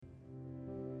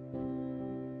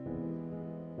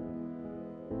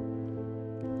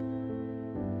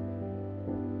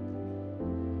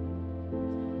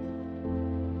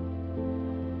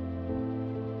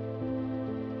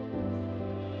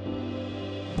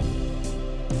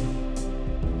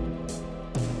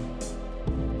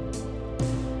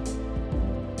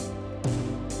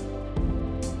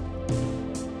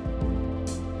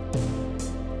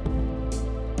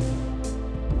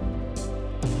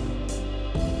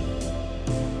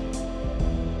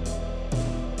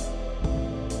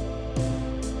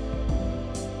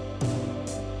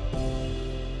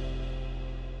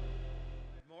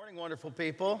Wonderful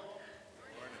people.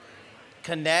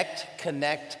 Connect,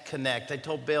 connect, connect. I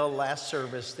told Bill last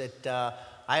service that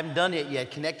I haven't done it yet.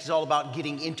 Connect is all about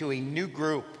getting into a new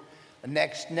group.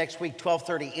 Next week,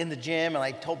 12:30 in the gym. And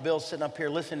I told Bill sitting up here,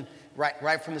 listen,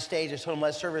 right from the stage, I told him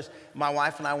last service, my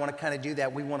wife and I want to kind of do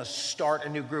that. We want to start a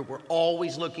new group. We're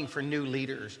always looking for new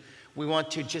leaders. We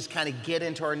want to just kind of get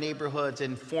into our neighborhoods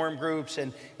and form groups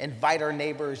and invite our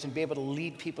neighbors and be able to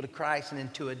lead people to Christ and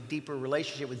into a deeper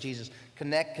relationship with Jesus.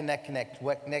 Connect, connect, connect.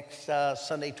 Next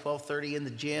Sunday, 12:30 in the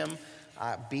gym.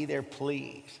 Be there,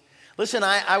 please. Listen,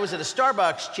 I was at a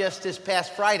Starbucks just this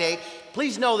past Friday.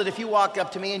 Please know that if you walk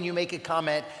up to me and you make a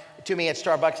comment to me at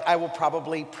Starbucks, I will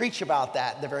probably preach about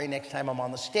that the very next time I'm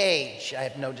on the stage. I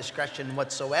have no discretion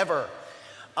whatsoever.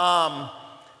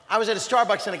 I was at a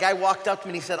Starbucks and a guy walked up to me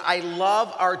and he said, I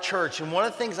love our church. And one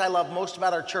of the things I love most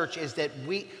about our church is that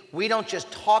we don't just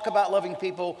talk about loving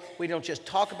people. We don't just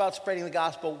talk about spreading the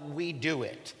gospel. We do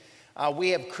it. We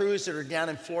have crews that are down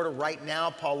in Florida right now.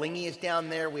 Paul Lingy is down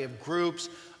there. We have groups.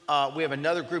 We have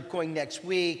another group going next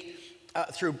week.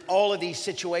 Through all of these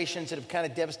situations that have kind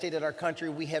of devastated our country,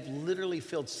 we have literally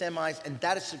filled semis, and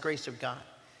that is the grace of God.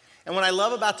 And what I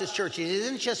love about this church, it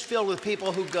isn't just filled with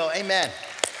people who go, amen.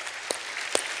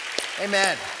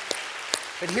 Amen.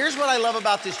 But here's what I love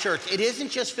about this church. It isn't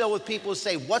just filled with people who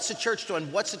say, what's the church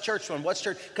doing? What's the church doing? What's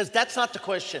church? Because that's not the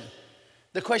question.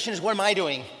 The question is, what am I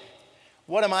doing?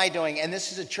 What am I doing? And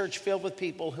this is a church filled with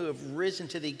people who have risen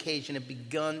to the occasion and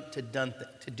begun to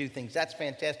do things. That's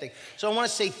fantastic. So I want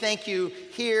to say thank you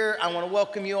here. I want to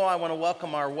welcome you all. I want to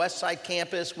welcome our West Side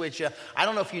campus, which I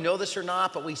don't know if you know this or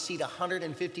not, but we seat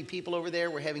 150 people over there.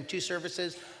 We're having 2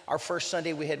 services. Our first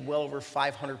Sunday, we had well over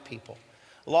 500 people.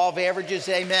 Law of averages,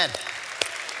 amen.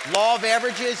 Law of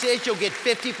averages is you'll get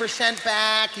 50%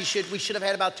 back. We should have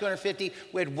had about 250.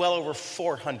 We had well over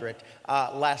 400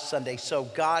 last Sunday. So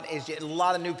God is a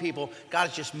lot of new people. God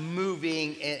is just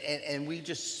moving, and we're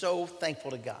just so thankful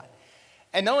to God.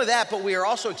 And not only that, but we are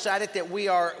also excited that we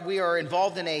are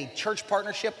involved in a church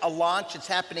partnership, a launch. It's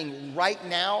happening right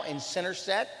now in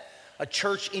Centerset. A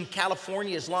church in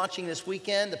California is launching this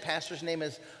weekend. The pastor's name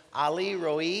is Ali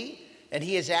Roy. And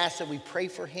he has asked that we pray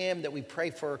for him, that we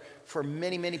pray for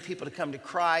many, many people to come to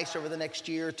Christ over the next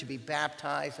year, to be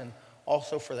baptized, and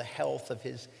also for the health of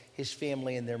his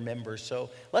family and their members. So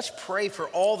let's pray for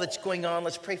all that's going on.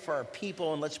 Let's pray for our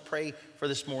people, and let's pray for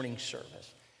this morning's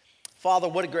service. Father,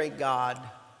 what a great God.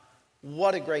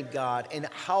 What a great God. And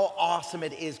how awesome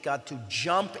it is, God, to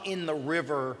jump in the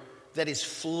river that is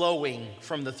flowing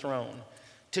from the throne.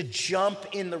 To jump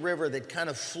in the river that kind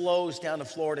of flows down to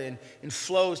Florida and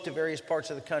flows to various parts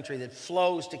of the country, that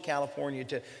flows to California,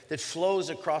 that flows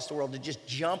across the world, to just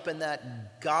jump in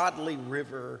that godly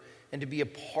river and to be a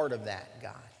part of that,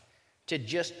 God.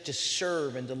 To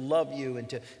serve and to love you and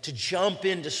to jump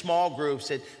into small groups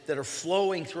that are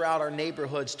flowing throughout our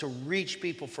neighborhoods to reach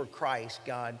people for Christ,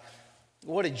 God.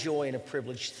 What a joy and a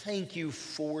privilege. Thank you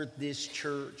for this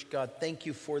church, God. Thank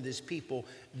you for this people.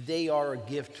 They are a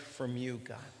gift from you,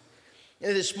 God.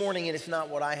 And this morning, it is not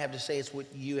what I have to say, it's what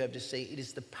you have to say. It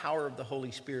is the power of the Holy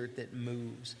Spirit that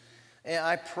moves. And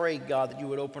I pray, God, that you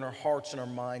would open our hearts and our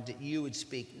minds, that you would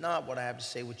speak, not what I have to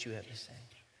say, what you have to say.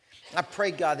 I pray,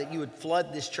 God, that you would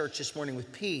flood this church this morning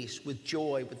with peace, with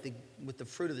joy, with the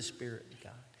fruit of the Spirit,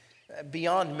 God.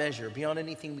 Beyond measure, beyond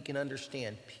anything we can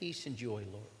understand, peace and joy,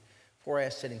 Lord. For I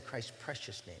ask that in Christ's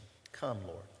precious name. Come,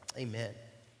 Lord. Amen.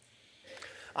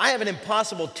 I have an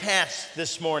impossible task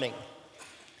this morning.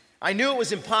 I knew it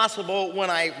was impossible when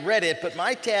I read it, but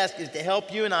my task is to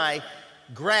help you and I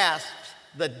grasp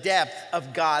the depth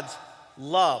of God's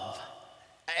love.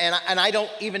 And I don't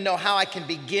even know how I can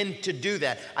begin to do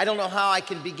that. I don't know how I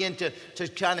can begin to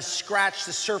kind of scratch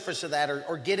the surface of that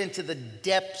or get into the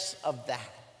depths of that.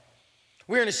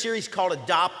 We're in a series called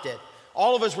Adopted.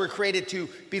 All of us were created to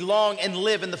belong and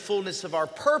live in the fullness of our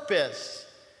purpose.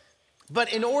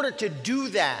 But in order to do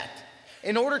that,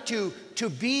 in order to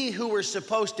be who we're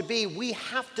supposed to be, we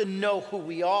have to know who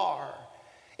we are.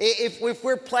 If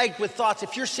we're plagued with thoughts,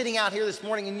 if you're sitting out here this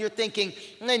morning and you're thinking,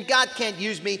 man, God can't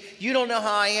use me, you don't know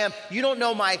how I am, you don't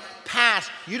know my past,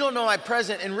 you don't know my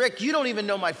present, and Rick, you don't even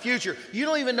know my future, you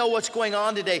don't even know what's going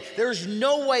on today, there's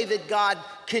no way that God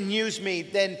can use me,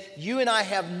 then you and I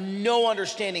have no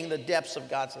understanding of the depths of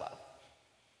God's love.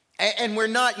 And we're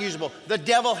not usable. The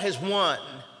devil has won.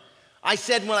 I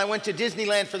said when I went to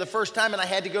Disneyland for the first time and I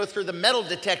had to go through the metal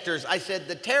detectors, I said,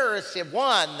 the terrorists have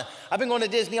won. I've been going to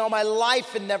Disney all my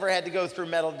life and never had to go through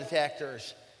metal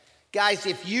detectors. Guys,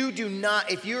 if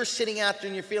you're sitting out there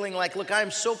and you're feeling like, look, I'm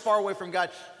so far away from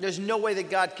God, there's no way that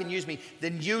God can use me,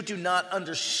 then you do not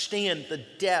understand the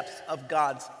depth of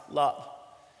God's love.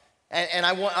 And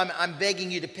I'm begging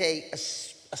you to pay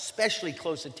especially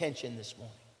close attention this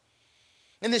morning.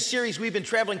 In this series, we've been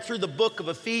traveling through the book of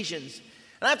Ephesians.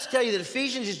 And I have to tell you that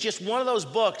Ephesians is just one of those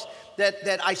books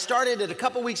that I started it a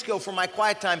couple weeks ago for my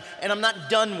quiet time, and I'm not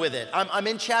done with it. I'm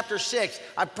in chapter 6.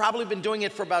 I've probably been doing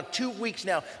it for about 2 weeks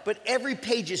now, but every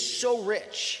page is so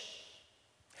rich.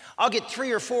 I'll get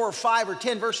 3 or 4 or 5 or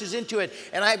 10 verses into it,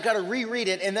 and I've got to reread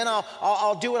it, and then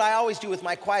I'll do what I always do with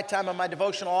my quiet time and my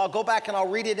devotional. I'll go back and I'll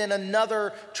read it in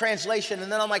another translation,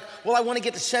 and then I'm like, well, I want to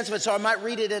get the sense of it, so I might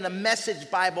read it in a Message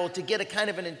Bible to get a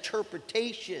kind of an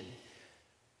interpretation.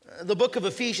 The book of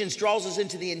Ephesians draws us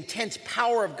into the intense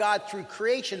power of God through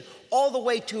creation, all the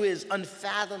way to his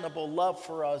unfathomable love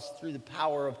for us through the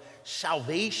power of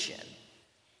salvation.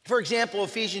 For example,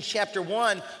 Ephesians chapter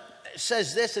 1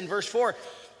 says this in verse 4,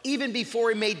 even before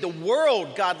he made the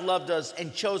world, God loved us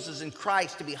and chose us in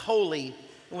Christ to be holy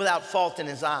and without fault in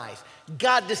his eyes.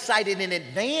 God decided in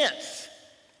advance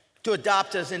to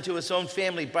adopt us into his own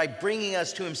family by bringing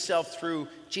us to himself through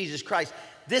Jesus Christ.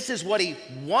 This is what he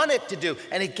wanted to do,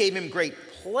 and it gave him great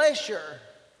pleasure.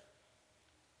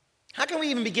 How can we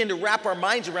even begin to wrap our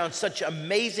minds around such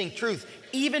amazing truth?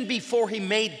 Even before he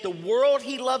made the world,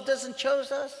 he loved us and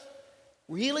chose us?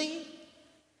 Really?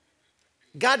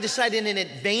 God decided in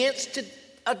advance to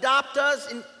adopt us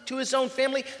into his own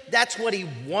family. That's what he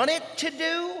wanted to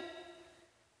do.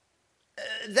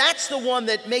 That's the one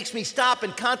that makes me stop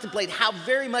and contemplate how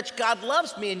very much God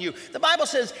loves me and you. The Bible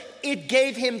says it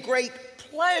gave him great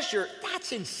pleasure.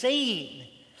 That's insane.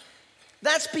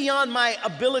 That's beyond my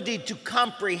ability to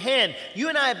comprehend. You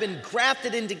and I have been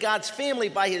grafted into God's family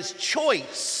by his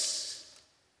choice.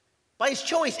 By his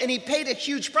choice, and he paid a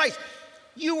huge price.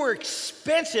 You were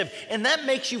expensive, and that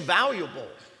makes you valuable.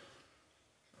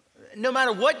 No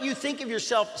matter what you think of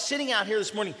yourself sitting out here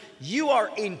this morning, you are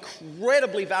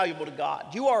incredibly valuable to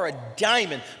God. You are a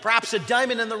diamond, perhaps a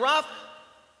diamond in the rough,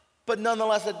 but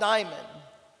nonetheless a diamond.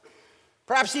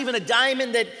 Perhaps even a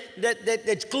diamond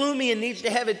that's gloomy and needs to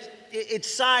have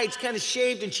its sides kind of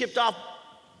shaved and chipped off,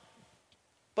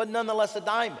 but nonetheless a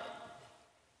diamond.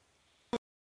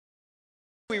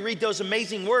 We read those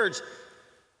amazing words.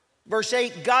 Verse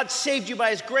 8, God saved you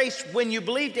by his grace when you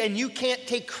believed, and you can't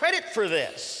take credit for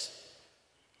this.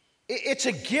 It's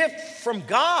a gift from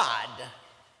God.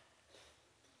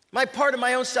 My part of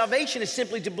my own salvation is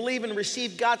simply to believe and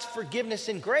receive God's forgiveness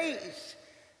and grace.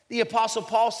 The Apostle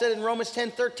Paul said in Romans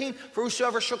 10:13, for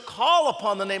whosoever shall call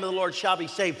upon the name of the Lord shall be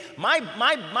saved.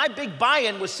 My big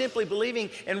buy-in was simply believing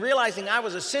and realizing I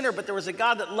was a sinner, but there was a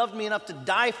God that loved me enough to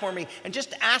die for me, and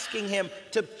just asking him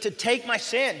to take my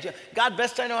sin. God,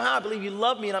 best I know how, I believe you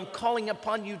love me, and I'm calling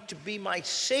upon you to be my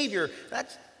Savior.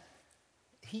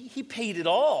 He paid it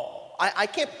all. I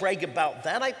can't brag about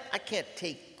that. I can't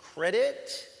take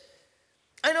credit.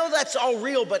 I know that's all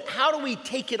real, but how do we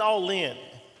take it all in?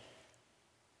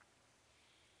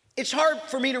 It's hard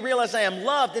for me to realize I am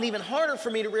loved, and even harder for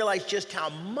me to realize just how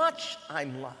much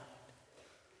I'm loved.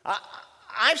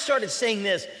 I've started saying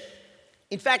this.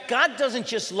 In fact, God doesn't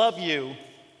just love you,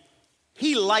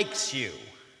 he likes you.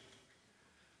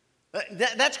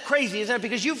 That's crazy, isn't it?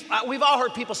 Because we've all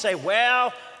heard people say,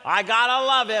 well, I gotta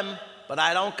love him, but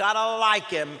I don't gotta like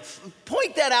him.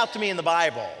 Point that out to me in the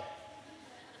Bible.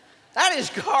 That is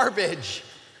garbage.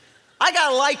 I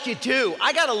gotta like you too.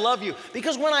 I gotta love you.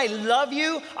 Because when I love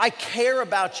you, I care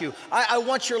about you. I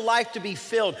want your life to be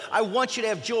filled. I want you to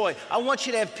have joy. I want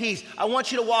you to have peace. I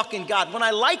want you to walk in God. When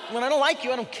I don't like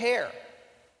you, I don't care.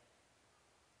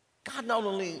 God not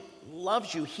only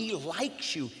loves you, he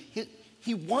likes you.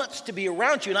 He wants to be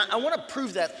around you. And I want to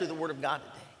prove that through the Word of God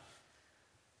today.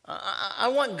 I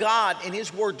want God and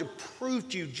his Word to prove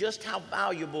to you just how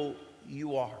valuable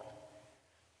you are.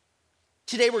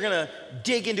 Today we're going to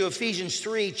dig into Ephesians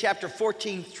 3, chapter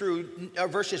 14 through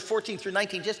verses 14 through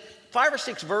 19, just 5 or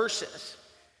 6 verses.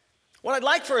 What I'd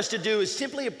like for us to do is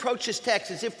simply approach this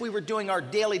text as if we were doing our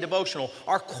daily devotional,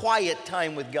 our quiet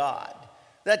time with God,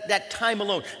 that time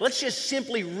alone. Let's just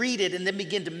simply read it and then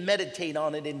begin to meditate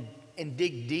on it and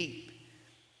dig deep.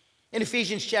 In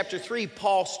Ephesians chapter 3,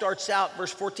 Paul starts out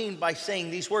verse 14 by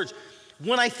saying these words,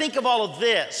 when I think of all of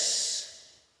this,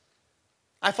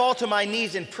 I fall to my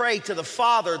knees and pray to the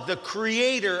Father, the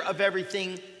creator of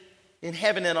everything in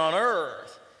heaven and on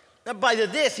earth. Now, by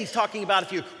this, he's talking about,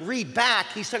 if you read back,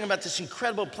 he's talking about this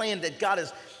incredible plan that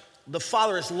the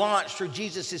Father has launched through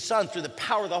Jesus, his Son, through the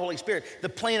power of the Holy Spirit, the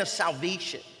plan of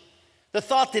salvation. The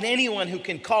thought that anyone who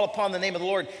can call upon the name of the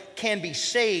Lord can be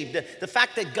saved. The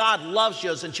fact that God loves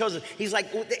you and chose us. He's like,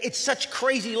 it's such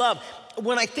crazy love.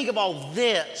 When I think of all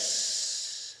this,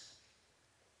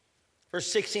 verse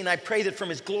 16, I pray that from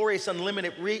his glorious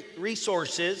unlimited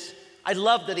resources, I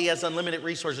love that he has unlimited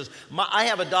resources. I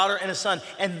have a daughter and a son,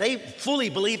 and they fully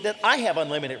believe that I have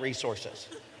unlimited resources.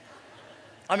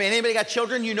 I mean, anybody got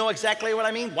children? You know exactly what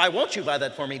I mean. Why won't you buy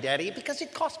that for me, Daddy? Because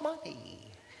it costs money.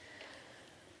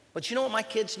 But you know what my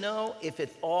kids know? If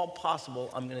it's all possible,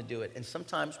 I'm going to do it. And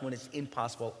sometimes when it's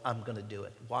impossible, I'm going to do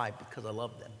it. Why? Because I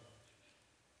love them.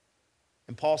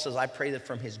 And Paul says, I pray that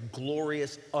from his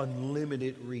glorious,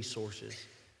 unlimited resources.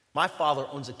 My Father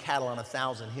owns a cattle on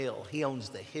 1,000 hills. He owns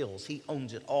the hills. He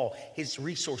owns it all. His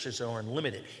resources are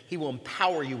unlimited. He will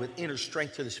empower you with inner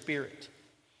strength through the Spirit.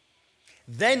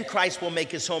 Then Christ will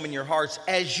make his home in your hearts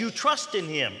as you trust in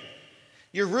him.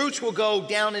 Your roots will go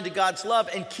down into God's love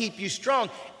and keep you strong.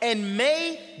 And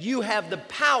may you have the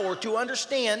power to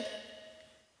understand,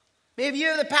 maybe you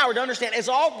have the power to understand, as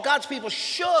all God's people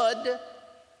should,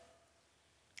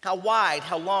 how wide,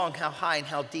 how long, how high, and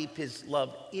how deep his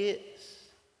love is.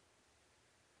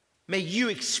 May you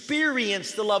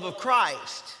experience the love of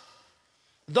Christ,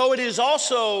 though it is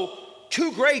also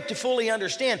too great to fully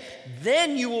understand.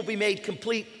 Then you will be made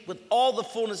complete with all the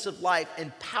fullness of life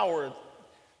and power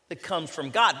that comes from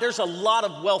God. There's a lot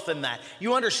of wealth in that.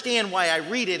 You understand why I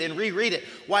read it and reread it,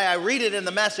 why I read it in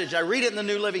the Message, I read it in the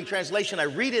New Living Translation, I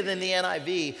read it in the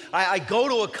NIV, I go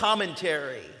to a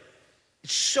commentary.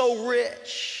 It's so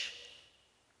rich.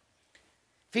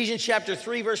 Ephesians chapter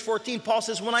 3, verse 14, Paul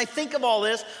says, when I think of all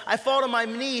this, I fall to my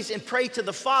knees and pray to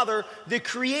the Father, the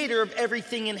creator of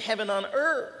everything in heaven and on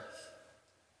earth.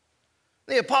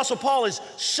 The Apostle Paul is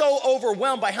so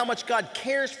overwhelmed by how much God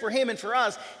cares for him and for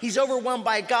us. He's overwhelmed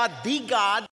by God, the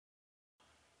God,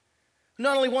 who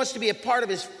not only wants to be a part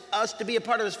of us to be a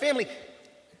part of his family,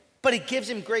 but it gives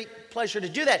him great pleasure to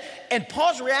do that. And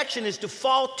Paul's reaction is to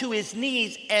fall to his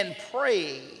knees and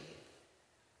pray.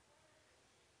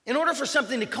 In order for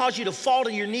something to cause you to fall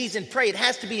to your knees and pray, it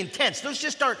has to be intense. Those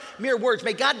just aren't mere words.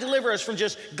 May God deliver us from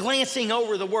just glancing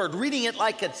over the word, reading it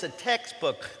like it's a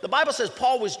textbook. The Bible says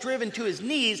Paul was driven to his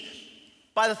knees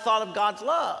by the thought of God's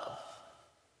love.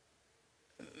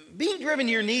 Being driven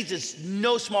to your knees is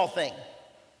no small thing.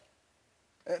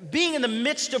 Being in the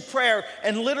midst of prayer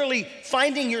and literally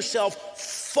finding yourself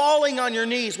falling on your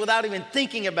knees without even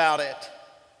thinking about it,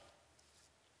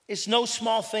 it's no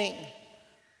small thing.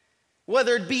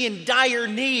 Whether it be in dire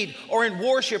need or in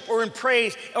worship or in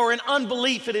praise or in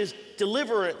unbelief, it is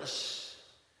deliverance.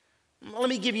 Let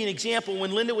me give you an example.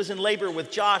 When Linda was in labor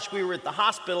with Josh, we were at the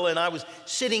hospital and I was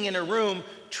sitting in her room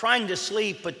trying to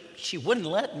sleep, but she wouldn't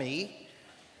let me.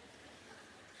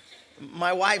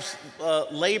 My wife's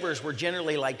labors were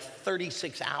generally like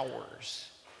 36 hours.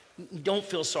 Don't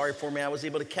feel sorry for me. I was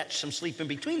able to catch some sleep in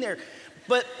between there.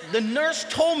 But the nurse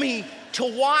told me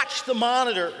to watch the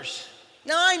monitors.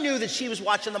 Now, I knew that she was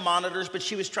watching the monitors, but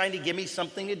she was trying to give me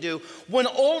something to do, when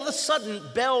all of a sudden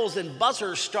bells and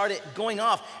buzzers started going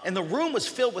off, and the room was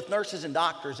filled with nurses and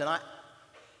doctors, and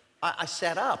I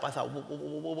sat up. I thought,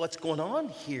 well, what's going on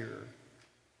here?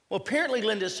 Well, apparently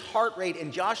Linda's heart rate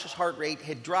and Josh's heart rate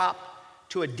had dropped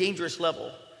to a dangerous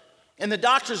level, and the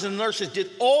doctors and the nurses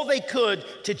did all they could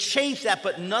to change that,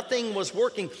 but nothing was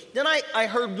working. Then I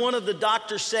heard one of the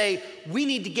doctors say, we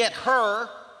need to get her,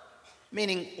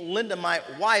 meaning Linda, my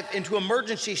wife, into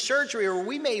emergency surgery or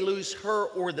we may lose her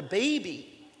or the baby.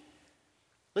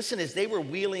 Listen, as they were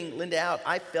wheeling Linda out,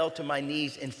 I fell to my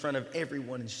knees in front of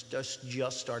everyone and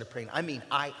just started praying. I mean,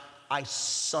 I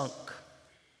sunk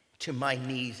to my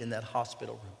knees in that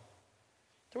hospital room.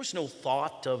 There was no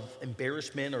thought of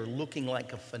embarrassment or looking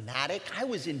like a fanatic. I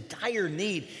was in dire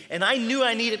need, and I knew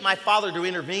I needed my Father to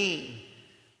intervene.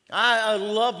 I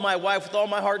loved my wife with all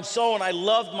my heart and soul, and I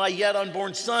loved my yet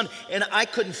unborn son, and I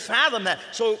couldn't fathom that.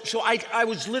 So I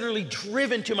was literally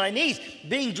driven to my knees.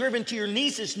 Being driven to your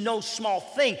knees is no small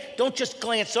thing. Don't just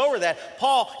glance over that.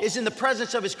 Paul is in the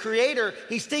presence of his Creator.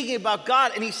 He's thinking about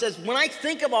God, and he says, when I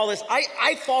think of all this,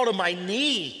 I fall to my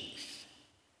knees.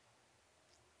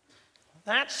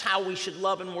 That's how we should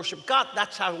love and worship God.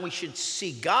 That's how we should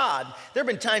see God. There have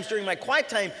been times during my quiet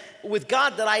time with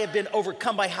God that I have been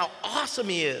overcome by how awesome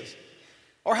He is,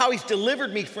 or how He's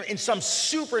delivered me in some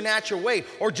supernatural way,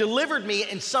 or delivered me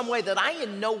in some way that I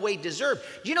in no way deserved.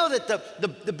 Do you know that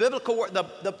the biblical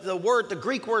word, the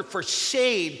Greek word for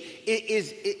saved,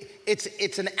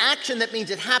 it's an action that means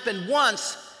it happened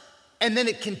once and then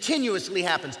it continuously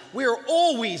happens. We are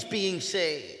always being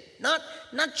saved.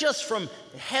 Not just from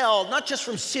hell, not just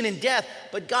from sin and death,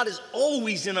 but God is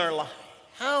always in our life.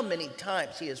 How many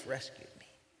times He has rescued me.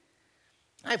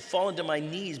 I've fallen to my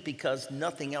knees because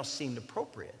nothing else seemed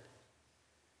appropriate.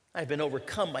 I've been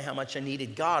overcome by how much I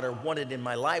needed God or wanted in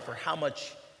my life, or how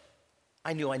much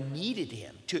I knew I needed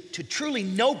Him. To truly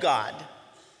know God,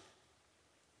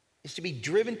 is to be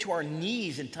driven to our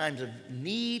knees in times of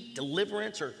need,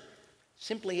 deliverance, or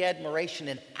simply admiration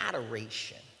and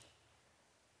adoration.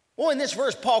 Well, in this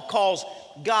verse, Paul calls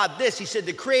God this. He said,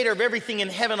 the creator of everything in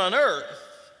heaven and earth.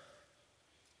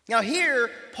 Now here,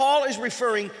 Paul is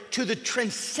referring to the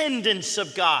transcendence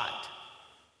of God.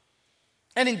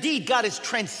 And indeed, God is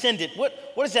transcendent. What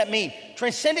does that mean?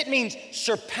 Transcendent means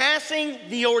surpassing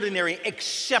the ordinary,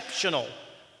 exceptional,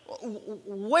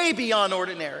 way beyond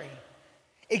ordinary,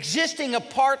 existing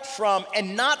apart from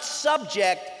and not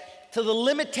subject to the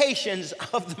limitations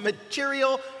of the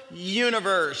material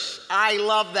universe. I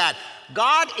love that.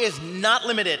 God is not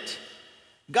limited.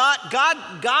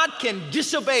 God can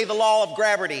disobey the law of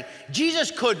gravity.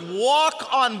 Jesus could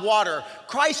walk on water.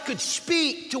 Christ could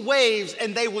speak to waves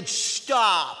and they would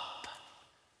stop.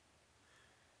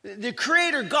 The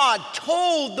Creator God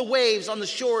told the waves on the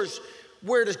shores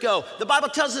where to go. The Bible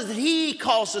tells us that He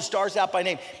calls the stars out by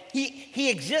name. He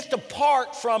exists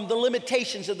apart from the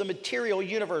limitations of the material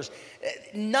universe,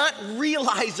 not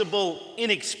realizable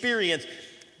in experience.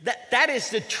 That is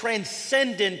the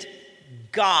transcendent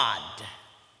God.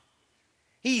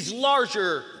 He's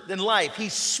larger than life.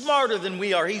 He's smarter than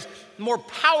we are. He's more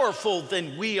powerful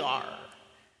than we are.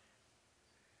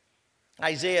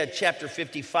 Isaiah chapter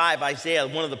 55, Isaiah,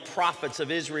 one of the prophets of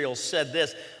Israel, said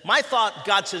this.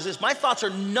 God says this, my thoughts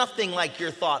are nothing like your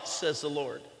thoughts, says the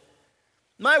Lord.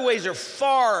 My ways are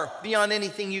far beyond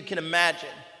anything you can imagine.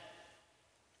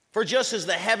 For just as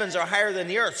the heavens are higher than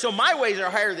the earth, so my ways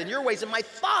are higher than your ways, and my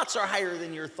thoughts are higher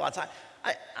than your thoughts.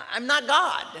 I'm not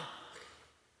God.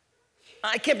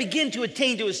 I can't begin to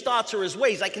attain to his thoughts or his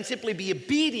ways. I can simply be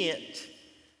obedient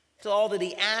to all that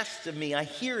he asks of me. I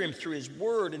hear him through his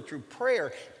word and through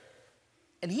prayer.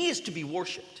 And he is to be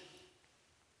worshiped.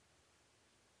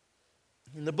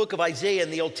 In the book of Isaiah in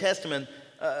the Old Testament,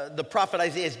 the prophet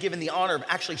Isaiah is given the honor of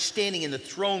actually standing in the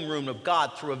throne room of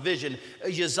God through a vision.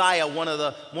 Uzziah, one of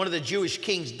the Jewish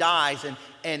kings, dies,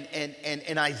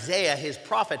 and Isaiah, his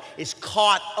prophet, is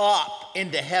caught up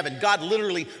into heaven. God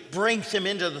literally brings him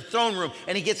into the throne room,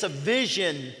 and he gets a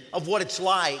vision of what it's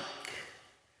like.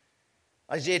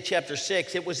 Isaiah chapter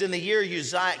 6, it was in the year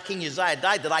King Uzziah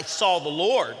died that I saw the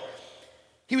Lord.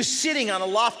 He was sitting on a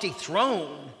lofty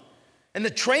throne, and the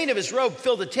train of his robe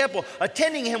filled the temple.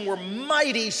 Attending him were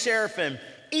mighty seraphim.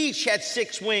 Each had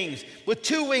 6 wings. With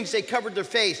 2 wings they covered their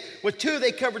face. With 2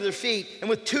 they covered their feet. And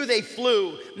with 2 they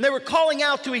flew. And they were calling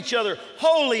out to each other,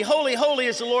 holy, holy, holy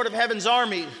is the Lord of heaven's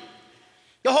armies.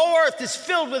 The whole earth is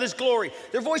filled with his glory.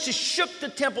 Their voices shook the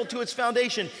temple to its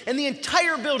foundation, and the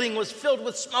entire building was filled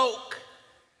with smoke.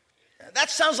 That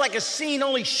sounds like a scene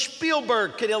only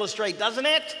Spielberg could illustrate, doesn't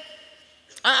it?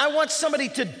 I want somebody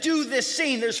to do this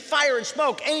scene. There's fire and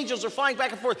smoke. Angels are flying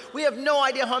back and forth. We have no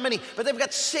idea how many, but they've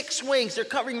got 6 wings. They're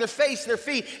covering their face, their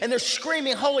feet, and they're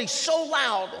screaming holy so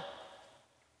loud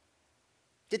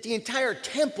that the entire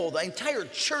temple, the entire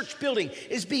church building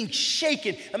is being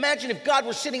shaken. Imagine if God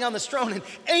were sitting on this throne and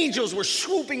angels were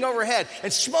swooping overhead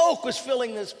and smoke was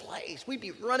filling this place. We'd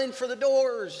be running for the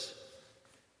doors.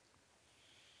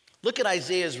 Look at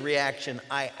Isaiah's reaction.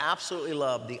 I absolutely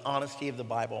love the honesty of the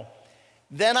Bible.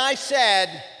 Then I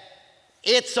said,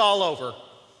 it's all over. Can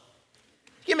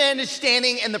you imagine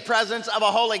standing in the presence of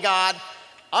a holy God?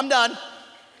 I'm done.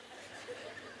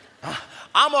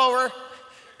 I'm over.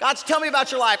 God's tell me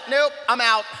about your life. Nope, I'm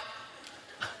out.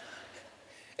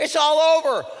 It's all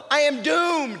over. I am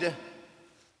doomed.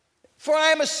 For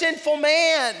I am a sinful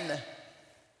man.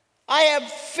 I have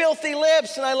filthy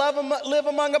lips, and I live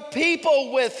among a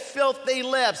people with filthy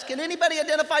lips. Can anybody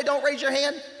identify? Don't raise your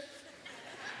hand.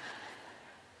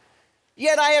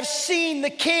 Yet I have seen the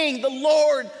King, the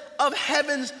Lord of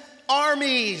heaven's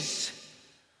armies.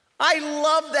 I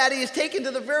love that. He is taken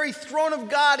to the very throne of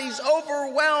God. He's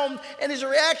overwhelmed, and his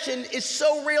reaction is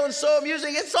so real and so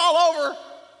amusing. It's all over.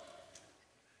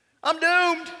 I'm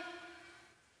doomed.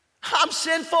 I'm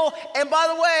sinful. And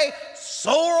by the way,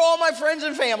 so are all my friends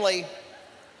and family.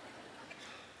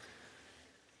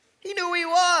 He knew who he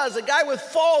was, a guy with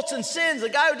faults and sins, a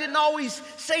guy who didn't always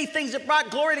say things that brought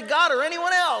glory to God or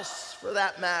anyone else, for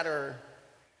that matter.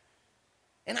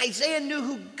 And Isaiah knew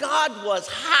who God was,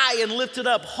 high and lifted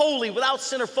up, holy, without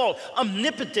sin or fault,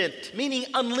 omnipotent, meaning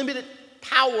unlimited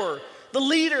power, the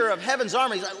leader of heaven's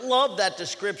armies. I love that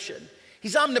description.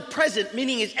 He's omnipresent,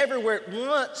 meaning he's everywhere at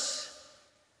once.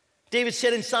 David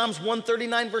said in Psalms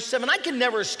 139, verse 7, I can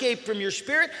never escape from your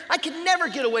spirit. I can never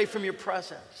get away from your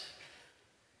presence.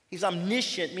 He's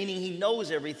omniscient, meaning he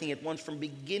knows everything at once from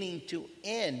beginning to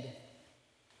end.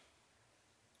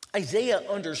 Isaiah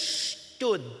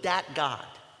understood that God,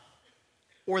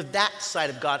 or that side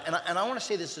of God. And I want to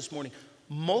say this morning.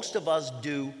 Most of us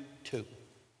do too.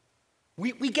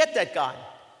 We get that God.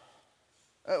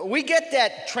 We get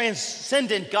that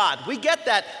transcendent God. We get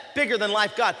that bigger than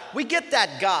life God. We get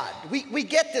that God. We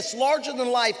get this larger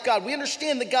than life God. We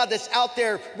understand the God that's out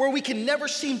there where we can never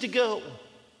seem to go.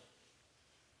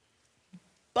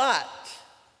 But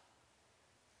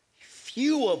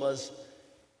few of us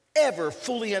ever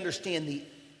fully understand the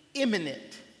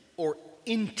immanent or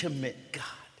intimate God.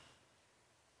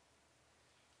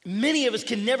 Many of us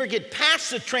can never get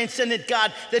past the transcendent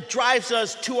God that drives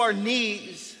us to our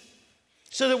knees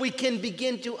so that we can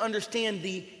begin to understand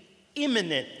the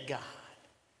immanent God.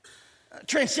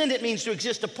 Transcendent means to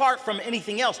exist apart from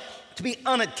anything else, to be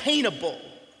unattainable.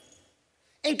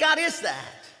 And God is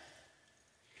that.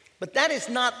 But that is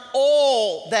not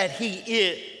all that he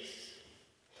is.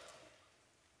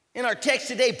 In our text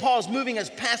today, Paul is moving us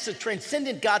past the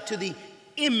transcendent God to the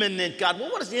immanent God. Well,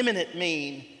 what does immanent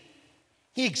mean?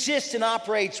 He exists and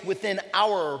operates within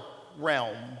our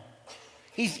realm.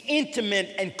 He's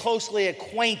intimate and closely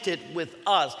acquainted with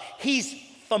us. He's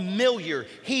familiar.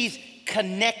 He's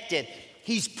connected.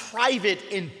 He's private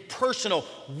and personal.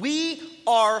 We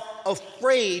are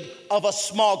afraid of a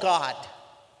small God.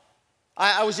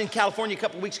 I was in California a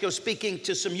couple of weeks ago speaking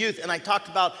to some youth, and I talked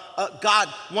about God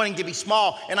wanting to be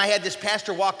small. And I had this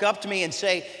pastor walk up to me and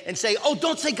say, "Oh,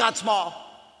 don't say God's small.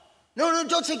 No,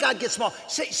 don't say God gets small.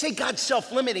 Say God's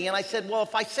self-limiting." And I said, well,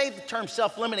 if I say the term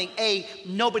self-limiting, A,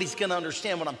 nobody's going to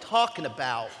understand what I'm talking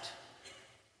about.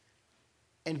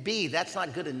 And B, that's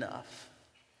not good enough.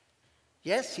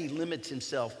 Yes, he limits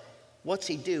himself. What's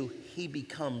he do? He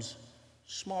becomes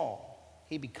small.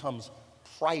 He becomes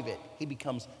private. He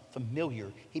becomes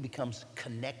familiar. He becomes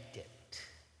connected.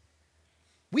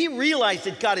 We realize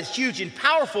that God is huge and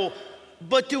powerful,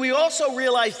 but do we also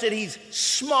realize that he's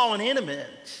small and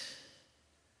intimate?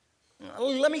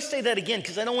 Let me say that again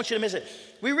because I don't want you to miss it.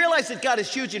 We realize that God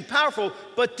is huge and powerful,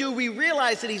 but do we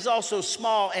realize that he's also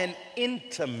small and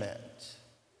intimate?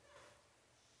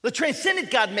 The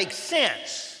transcendent God makes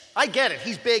sense. I get it.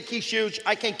 He's big, he's huge.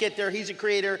 I can't get there. He's a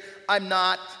creator. I'm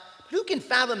not. Who can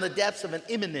fathom the depths of an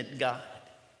immanent God?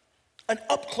 An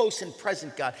up-close and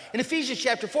present God. In Ephesians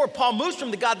chapter 4, Paul moves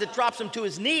from the God that drops him to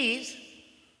his knees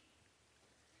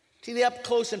to the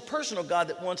up-close and personal God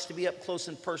that wants to be up-close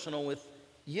and personal with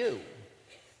you.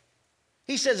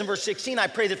 He says in verse 16, I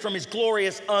pray that from his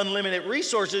glorious unlimited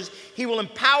resources, he will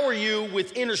empower you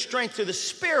with inner strength through the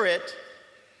Spirit.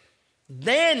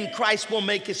 Then Christ will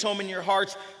make his home in your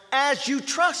hearts as you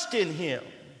trust in him.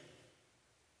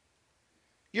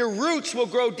 Your roots will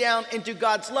grow down into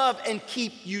God's love and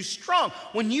keep you strong.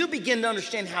 When you begin to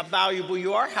understand how valuable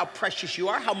you are, how precious you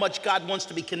are, how much God wants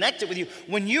to be connected with you,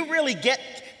 when you really get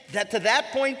to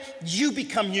that point, you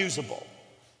become usable.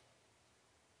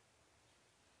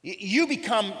 You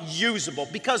become usable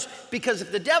because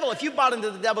if you bought into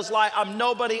the devil's lie, I'm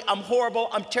nobody, I'm horrible,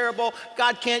 I'm terrible,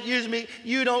 God can't use me,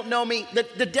 you don't know me,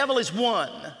 the devil is won.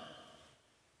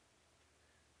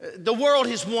 The world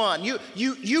has won.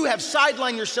 You have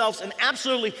sidelined yourselves and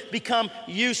absolutely become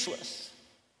useless.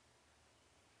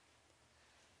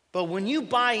 But when you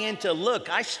buy into, look,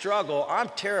 I struggle, I'm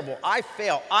terrible, I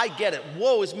fail, I get it,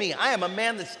 woe is me, I am a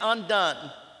man that's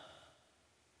undone,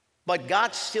 but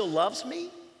God still loves me,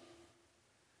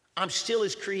 I'm still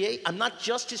his creation. I'm not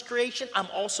just his creation, I'm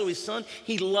also his son.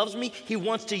 He loves me, he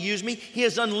wants to use me, he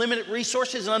has unlimited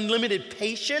resources, unlimited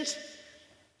patience.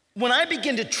 When I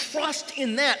begin to trust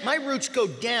in that, my roots go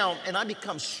down and I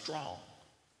become strong.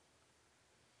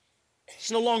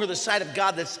 It's no longer the side of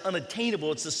God that's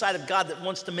unattainable. It's the side of God that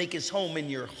wants to make his home in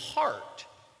your heart.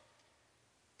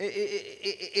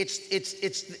 It's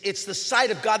the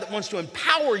side of God that wants to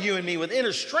empower you and me with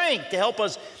inner strength to help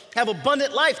us have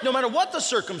abundant life no matter what the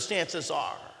circumstances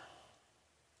are.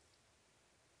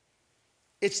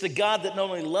 It's the God that not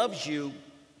only loves you,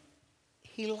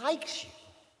 he likes you.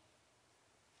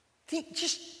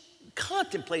 Just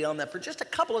contemplate on that for just a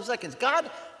couple of seconds. God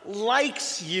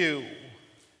likes you.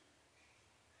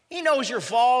 He knows your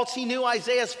faults. He knew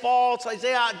Isaiah's faults.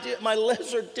 Isaiah, my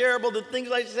lips are terrible. The things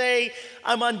I say,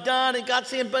 I'm undone. And God's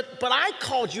saying, but I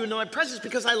called you into my presence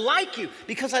because I like you,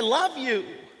 because I love you.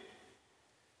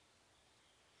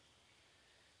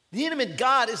 The intimate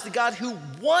God is the God who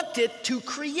wanted to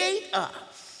create us.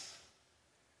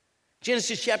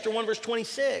 Genesis chapter 1, verse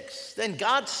 26. Then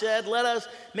God said, let us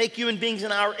make human beings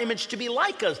in our image to be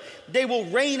like us. They will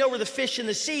reign over the fish in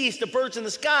the seas, the birds in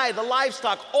the sky, the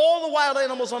livestock, all the wild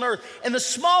animals on earth, and the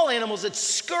small animals that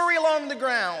scurry along the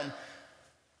ground.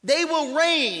 They will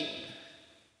reign.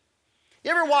 You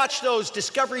ever watch those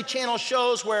Discovery Channel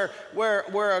shows where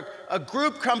a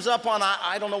group comes up on,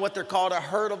 I don't know what they're called, a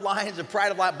herd of lions, a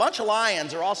pride of lions, a bunch of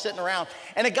lions are all sitting around,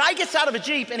 and a guy gets out of a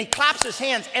Jeep and he claps his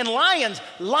hands, and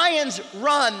lions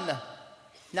run.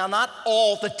 Now, not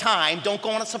all the time. Don't go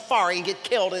on a safari and get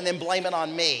killed and then blame it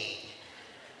on me.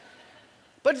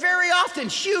 But very often,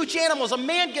 huge animals, a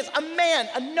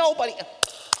nobody,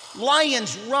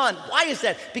 lions run. Why is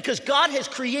that? Because God has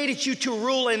created you to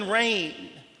rule and reign.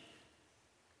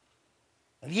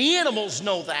 And the animals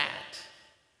know that.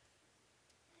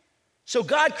 So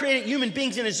God created human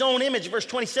beings in his own image, verse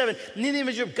 27. In the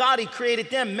image of God, he created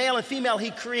them. Male and female, he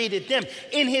created them.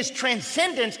 In his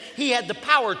transcendence, he had the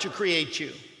power to create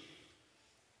you.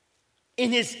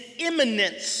 In his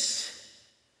immanence,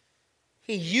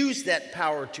 he used that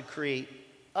power to create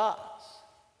us.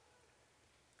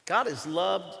 God has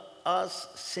loved us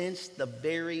since the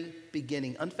very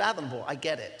beginning. Unfathomable, I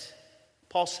get it.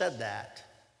 Paul said that.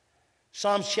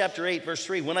 Psalms chapter 8, verse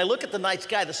 3, when I look at the night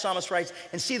sky, the psalmist writes,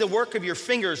 and see the work of your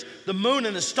fingers, the moon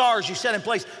and the stars you set in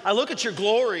place, I look at your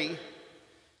glory.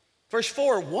 Verse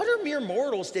 4, what are mere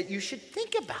mortals that you should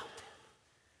think about them?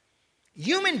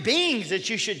 Human beings that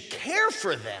you should care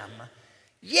for them,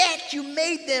 yet you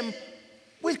made them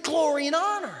with glory and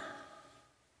honor.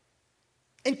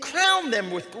 And crowned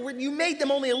them you made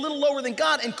them only a little lower than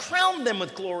God and crowned them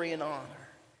with glory and honor.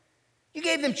 You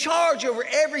gave them charge over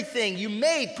everything you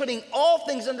made, putting all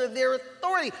things under their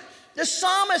authority. The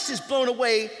psalmist is blown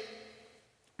away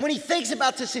when he thinks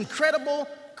about this incredible,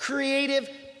 creative,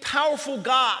 powerful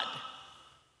God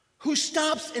who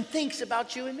stops and thinks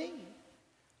about you and me.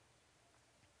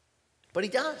 But he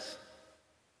does.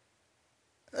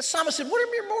 The psalmist said, what are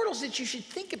mere mortals that you should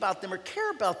think about them or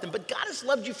care about them? But God has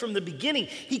loved you from the beginning.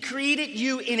 He created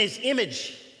you in his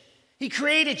image. He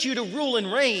created you to rule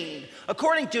and reign.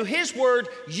 According to his word,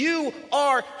 you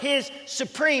are his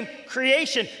supreme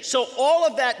creation. So all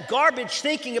of that garbage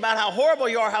thinking about how horrible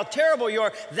you are, how terrible you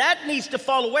are, that needs to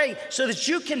fall away so that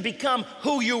you can become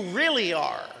who you really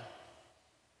are.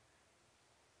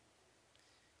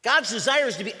 God's desire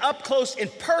is to be up close and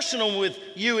personal with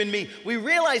you and me. We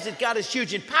realize that God is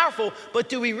huge and powerful, but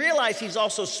do we realize he's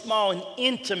also small and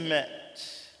intimate?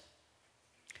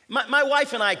 My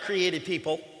wife and I created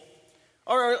people.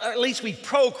 Or at least we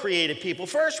procreated people.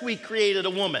 First, we created a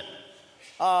woman.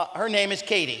 Her name is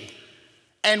Katie.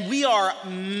 And we are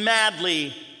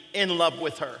madly in love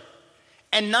with her.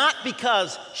 And not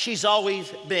because she's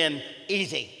always been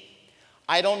easy.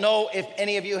 I don't know if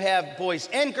any of you have boys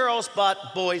and girls, but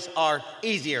boys are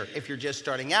easier. If you're just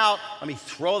starting out, let me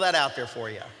throw that out there for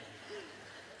you.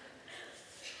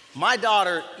 My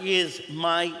daughter is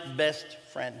my best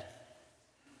friend.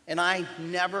 And I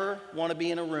never want to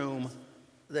be in a room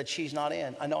that she's not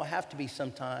in. I know I have to be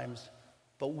sometimes,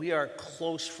 but we are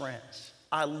close friends.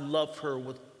 I love her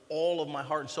with all of my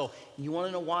heart and soul. And you want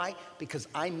to know why? Because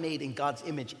I'm made in God's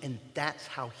image, and that's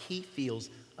how he feels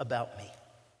about me.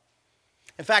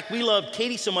 In fact, we loved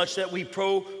Katie so much that we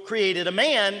procreated a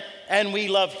man, and we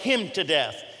love him to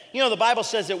death. You know, the Bible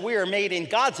says that we are made in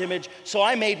God's image, so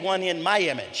I made one in my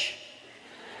image.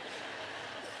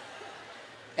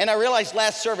 And I realized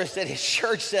last service that his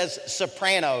shirt says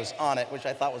Sopranos on it, which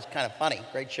I thought was kind of funny.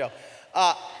 Great show.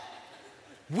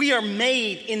 We are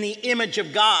made in the image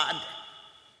of God.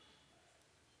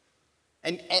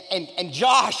 And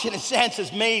Josh, in a sense,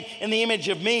 is made in the image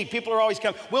of me. People are always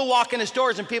coming. We'll walk into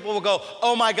stores and people will go,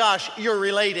 oh my gosh, you're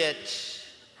related.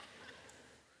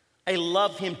 I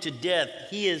love him to death.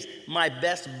 He is my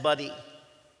best buddy.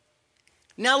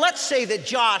 Now let's say that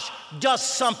Josh does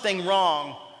something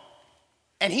wrong.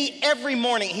 And every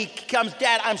morning he comes,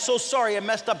 Dad, I'm so sorry I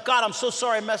messed up. God, I'm so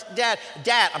sorry I messed up. Dad,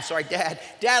 I'm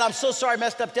so sorry I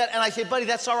messed up, Dad. And I say, buddy,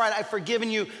 that's all right. I've forgiven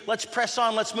you. Let's press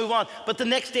on. Let's move on. But the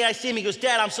next day I see him, he goes,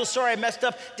 Dad, I'm so sorry I messed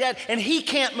up, Dad. And he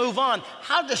can't move on.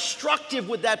 How destructive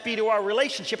would that be to our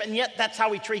relationship? And yet that's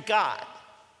how we treat God.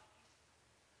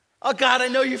 Oh, God, I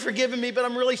know you've forgiven me, but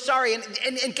I'm really sorry. And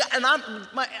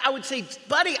I would say,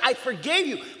 buddy, I forgave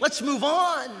you. Let's move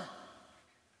on.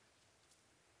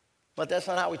 But that's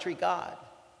not how we treat God.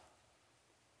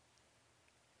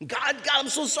 God, I'm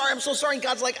so sorry. And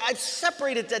God's like, I've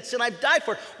separated that sin. I've died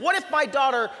for it. What if my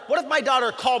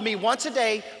daughter called me once a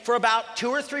day for about 2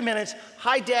 or 3 minutes?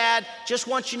 Hi, Dad. Just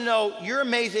want you to know you're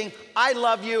amazing. I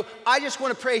love you. I just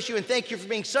want to praise you and thank you for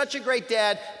being such a great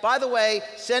dad. By the way,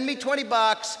 send me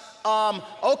 $20.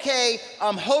 Okay.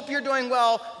 Hope you're doing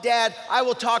well, Dad. I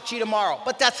will talk to you tomorrow.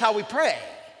 But that's how we pray.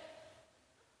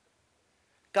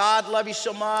 God, love you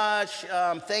so much.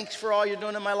 Thanks for all you're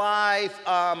doing in my life.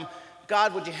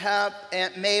 God, would you help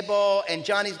Aunt Mabel? And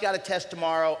Johnny's got a test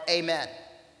tomorrow. Amen.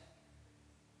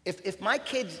 If my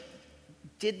kids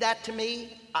did that to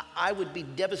me, I would be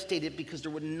devastated because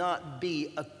there would not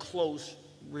be a close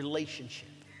relationship.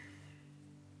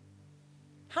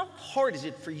 How hard is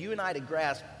it for you and I to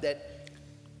grasp that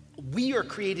we are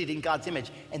created in God's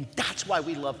image, and that's why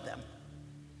we love them?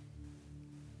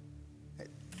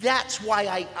 That's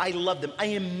why I love them. I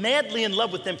am madly in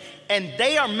love with them, and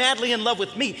they are madly in love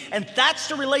with me. And that's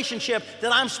the relationship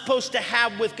that I'm supposed to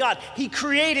have with God. He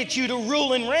created you to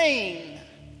rule and reign.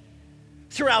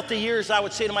 Throughout the years, I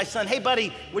would say to my son, hey,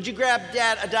 buddy, would you grab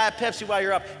Dad a Diet Pepsi while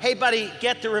you're up? Hey, buddy,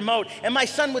 get the remote. And my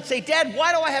son would say, Dad,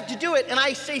 why do I have to do it? And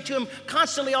I say to him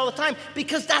constantly all the time,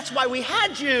 because that's why we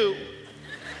had you.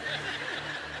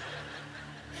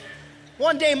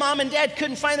 One day, Mom and Dad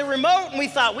couldn't find the remote, and we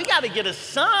thought, we got to get a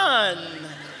son.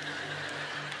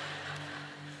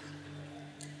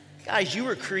 Guys, you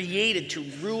were created to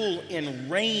rule and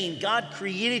reign. God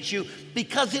created you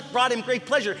because it brought him great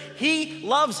pleasure. He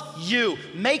loves you.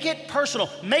 Make it personal.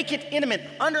 Make it intimate.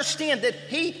 Understand that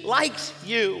he likes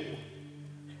you.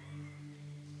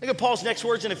 Look at Paul's next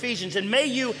words in Ephesians. And may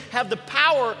you have the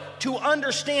power to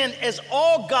understand, as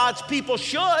all God's people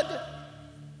should,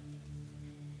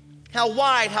 how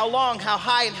wide, how long, how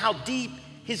high, and how deep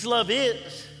his love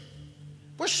is.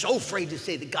 We're so afraid to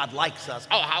say that God likes us.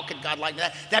 Oh, how could God like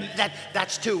that?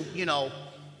 That's too,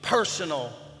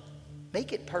 personal.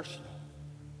 Make it personal.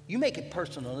 You make it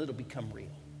personal and it'll become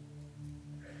real.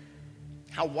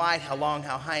 How wide, how long,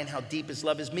 how high, and how deep his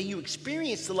love is. May you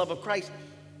experience the love of Christ,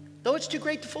 though it's too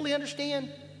great to fully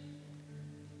understand.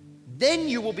 Then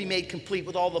you will be made complete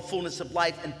with all the fullness of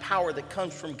life and power that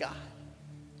comes from God.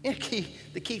 The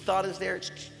key thought is there.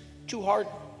 It's too hard,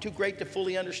 too great to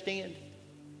fully understand.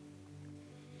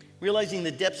 Realizing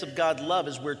the depths of God's love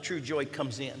is where true joy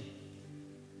comes in.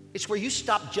 It's where you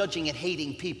stop judging and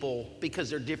hating people because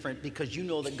they're different, because you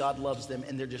know that God loves them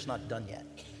and they're just not done yet.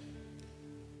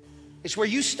 It's where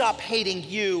you stop hating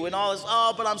you and all this,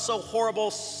 oh, but I'm so horrible.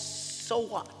 So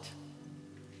what?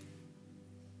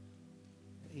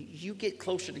 You get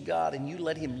closer to God and you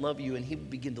let him love you, and he will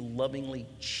begin to lovingly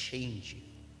change you.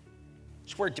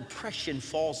 It's where depression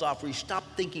falls off, where you stop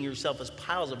thinking yourself as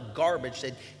piles of garbage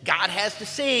that God has to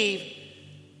save,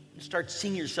 and start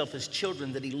seeing yourself as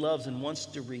children that he loves and wants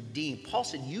to redeem. Paul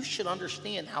said you should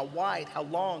understand how wide, how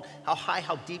long, how high,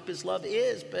 how deep his love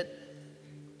is, but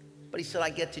he said, I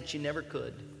get that you never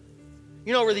could.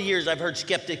 Over the years, I've heard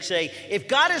skeptics say, if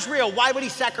God is real, why would he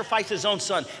sacrifice his own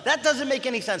son? That doesn't make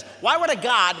any sense. Why would a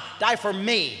God die for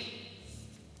me?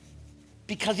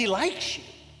 Because he likes you.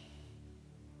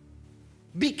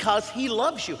 Because he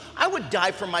loves you. I would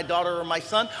die for my daughter or my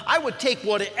son. I would take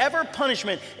whatever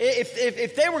punishment.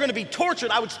 If they were going to be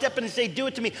tortured, I would step in and say, do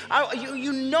it to me.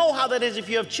 You know how that is if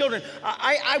you have children.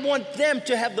 I want them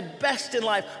to have the best in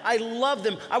life. I love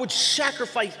them. I would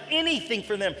sacrifice anything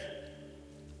for them.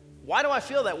 Why do I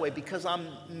feel that way? Because I'm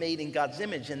made in God's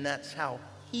image, and that's how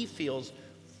he feels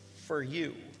for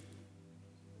you.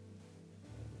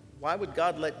 Why would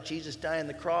God let Jesus die on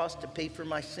the cross to pay for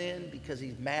my sin? Because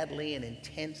he's madly and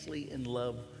intensely in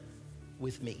love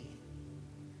with me.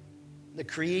 The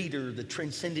creator, the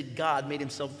transcendent God, made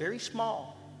himself very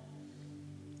small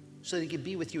so that he could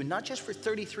be with you, and not just for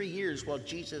 33 years while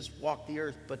Jesus walked the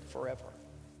earth, but forever.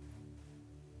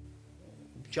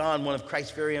 John, one of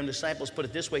Christ's very own disciples, put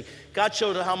it this way: God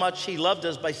showed how much he loved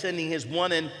us by sending his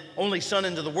one and only son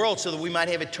into the world so that we might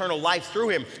have eternal life through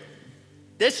him.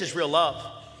 This is real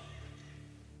love.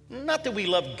 Not that we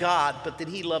love God, but that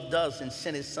he loved us and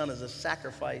sent his son as a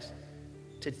sacrifice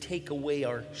to take away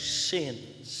our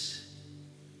sins.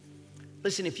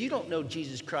 Listen, if you don't know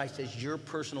Jesus Christ as your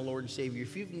personal Lord and Savior,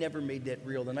 if you've never made that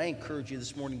real, then I encourage you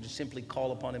this morning to simply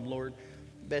call upon him. Lord,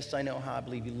 best I know how, I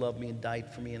believe you loved me and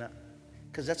died for me.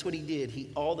 Because that's what he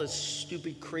did. All the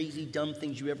stupid, crazy, dumb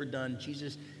things you've ever done,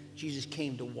 Jesus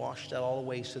came to wash that all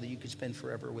away so that you could spend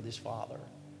forever with his Father.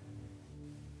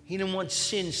 He didn't want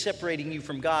sin separating you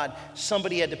from God.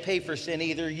 Somebody had to pay for sin,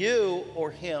 either you or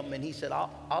him. And he said,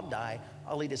 I'll die.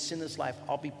 I'll lead a sinless life.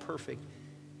 I'll be perfect.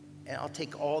 And I'll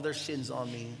take all their sins on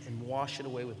me and wash it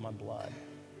away with my blood.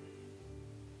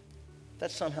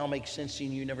 That somehow makes sense to you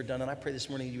and you've never done it. I pray this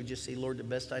morning you would just say, Lord, the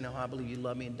best I know how, I believe you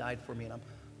love me and died for me, and I'm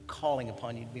calling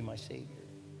upon you to be my Savior.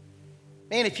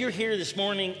 Man, if you're here this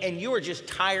morning and you are just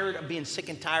tired of being sick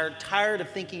and tired of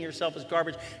thinking yourself as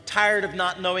garbage, tired of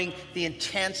not knowing the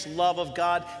intense love of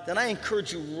God, then I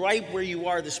encourage you right where you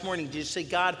are this morning to just say,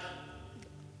 God,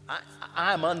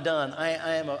 I am undone.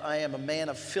 I am a man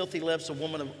of filthy lips, a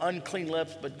woman of unclean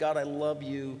lips, but God, I love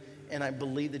you and I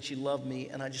believe that you love me,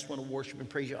 and I just want to worship and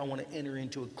praise you. I want to enter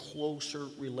into a closer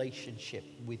relationship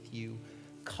with you.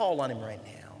 Call on him right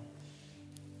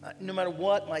now. No matter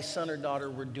what my son or daughter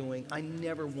were doing, I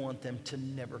never want them to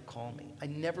never call me. I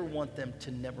never want them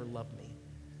to never love me.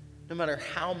 No matter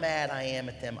how mad I am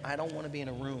at them, I don't want to be in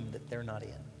a room that they're not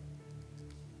in.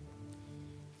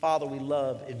 Father, we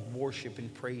love and worship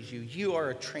and praise you. You are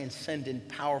a transcendent,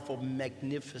 powerful,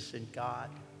 magnificent God.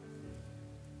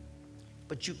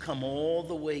 But you come all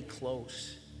the way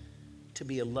close to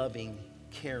be a loving,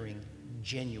 caring,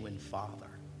 genuine Father,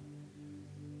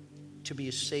 to be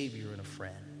a Savior and a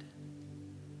friend.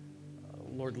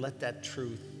 Lord, let that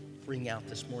truth ring out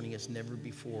this morning as never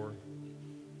before,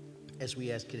 as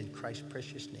we ask it in Christ's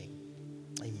precious name.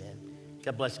 Amen.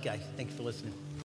 God bless you guys. Thank you for listening.